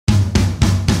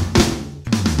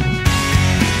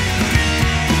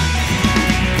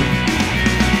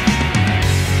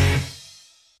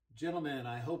gentlemen,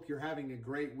 I hope you're having a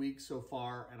great week so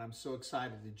far, and I'm so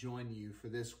excited to join you for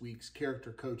this week's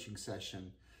character coaching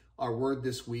session. Our word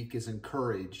this week is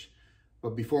encourage.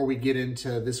 But before we get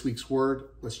into this week's word,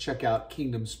 let's check out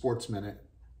Kingdom Sports Minute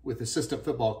with assistant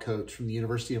football coach from the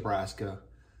University of Nebraska,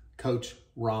 Coach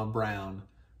Ron Brown.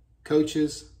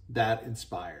 Coaches that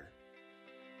inspire.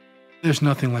 There's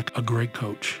nothing like a great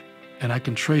coach. And I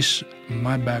can trace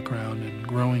my background and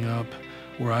growing up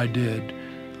where I did.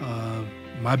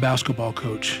 My basketball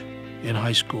coach in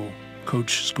high school,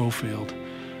 Coach Schofield,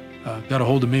 got a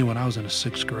hold of me when I was in the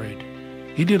 6th grade.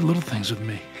 He did little things with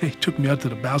me. He took me out to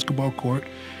the basketball court.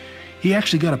 He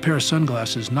actually got a pair of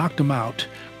sunglasses, knocked them out,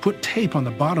 put tape on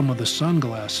the bottom of the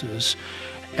sunglasses,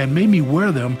 and made me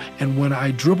wear them. And when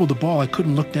I dribbled the ball, I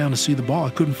couldn't look down to see the ball.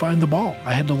 I couldn't find the ball.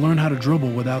 I had to learn how to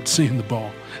dribble without seeing the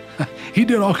ball. He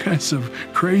did all kinds of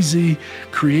crazy,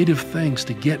 creative things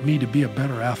to get me to be a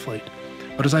better athlete.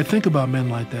 But as I think about men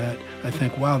like that, I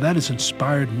think, wow, that has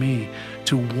inspired me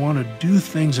to want to do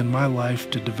things in my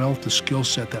life to develop the skill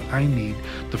set that I need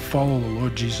to follow the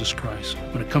Lord Jesus Christ.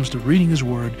 When it comes to reading His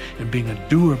Word and being a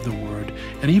doer of the Word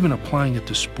and even applying it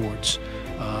to sports,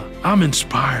 I'm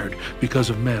inspired because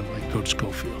of men like Coach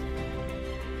Schofield.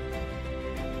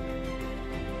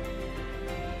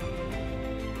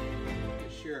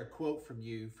 To share a quote from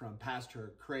you from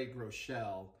Pastor Craig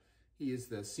Groeschel. He is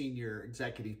the senior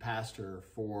executive pastor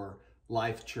for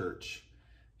Life Church.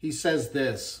 He says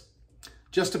this: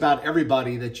 just about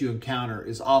everybody that you encounter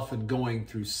is often going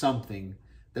through something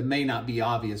that may not be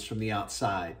obvious from the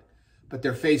outside, but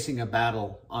they're facing a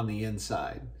battle on the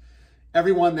inside.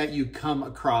 Everyone that you come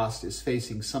across is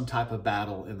facing some type of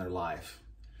battle in their life.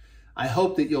 I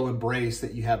hope that you'll embrace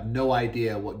that you have no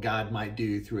idea what God might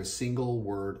do through a single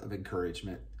word of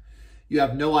encouragement. You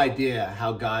have no idea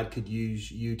how God could use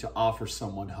you to offer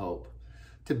someone hope,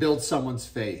 to build someone's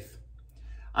faith.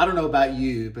 I don't know about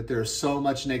you, but there is so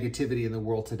much negativity in the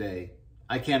world today.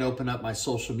 I can't open up my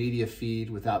social media feed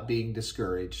without being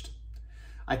discouraged.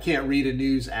 I can't read a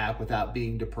news app without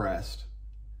being depressed.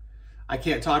 I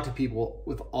can't talk to people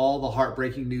with all the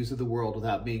heartbreaking news of the world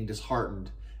without being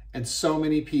disheartened. And so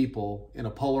many people in a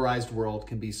polarized world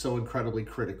can be so incredibly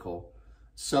critical,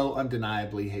 so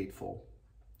undeniably hateful.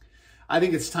 I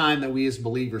think it's time that we as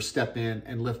believers step in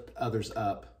and lift others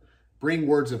up. Bring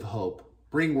words of hope.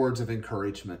 Bring words of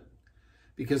encouragement.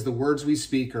 Because the words we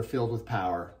speak are filled with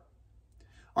power.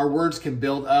 Our words can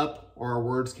build up or our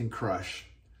words can crush.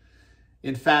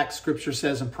 In fact, Scripture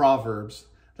says in Proverbs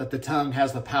that the tongue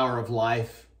has the power of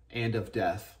life and of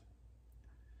death.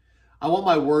 I want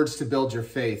my words to build your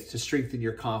faith, to strengthen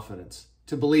your confidence,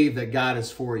 to believe that God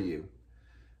is for you,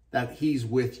 that He's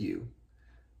with you,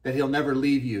 that He'll never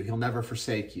leave you, He'll never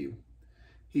forsake you.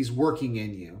 He's working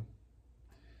in you.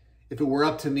 If it were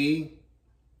up to me,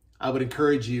 I would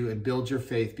encourage you and build your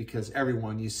faith, because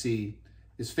everyone you see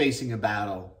is facing a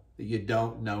battle that you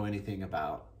don't know anything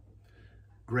about.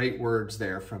 Great words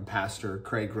there from Pastor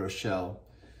Craig Groeschel.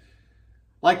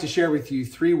 I'd like to share with you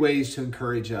 3 ways to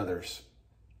encourage others.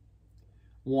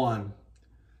 1,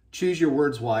 choose your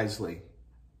words wisely.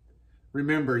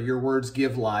 Remember, your words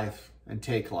give life and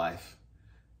take life.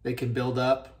 They can build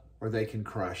up or they can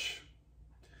crush.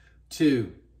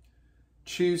 2,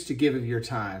 choose to give of your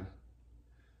time.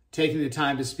 Taking the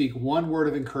time to speak one word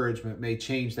of encouragement may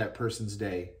change that person's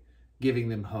day, giving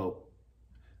them hope.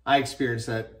 I experience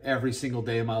that every single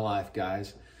day of my life,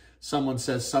 guys. Someone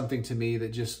says something to me that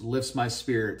just lifts my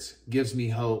spirits, gives me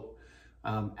hope,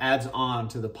 adds on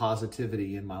to the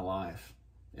positivity in my life.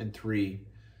 And 3,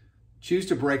 choose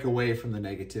to break away from the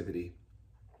negativity.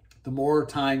 The more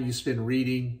time you spend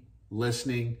reading,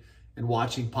 listening, and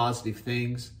watching positive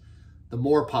things, the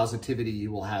more positivity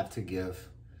you will have to give.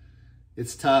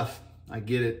 It's tough. I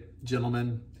get it,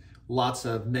 gentlemen. Lots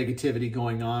of negativity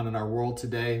going on in our world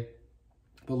today.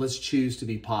 But let's choose to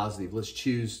be positive. Let's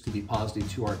choose to be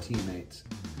positive to our teammates.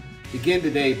 Begin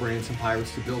today, Branson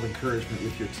Pirates, to build encouragement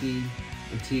with your team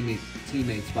and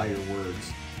teammates by your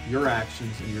words, your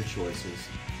actions, and your choices.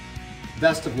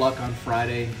 Best of luck on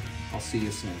Friday. I'll see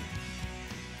you soon.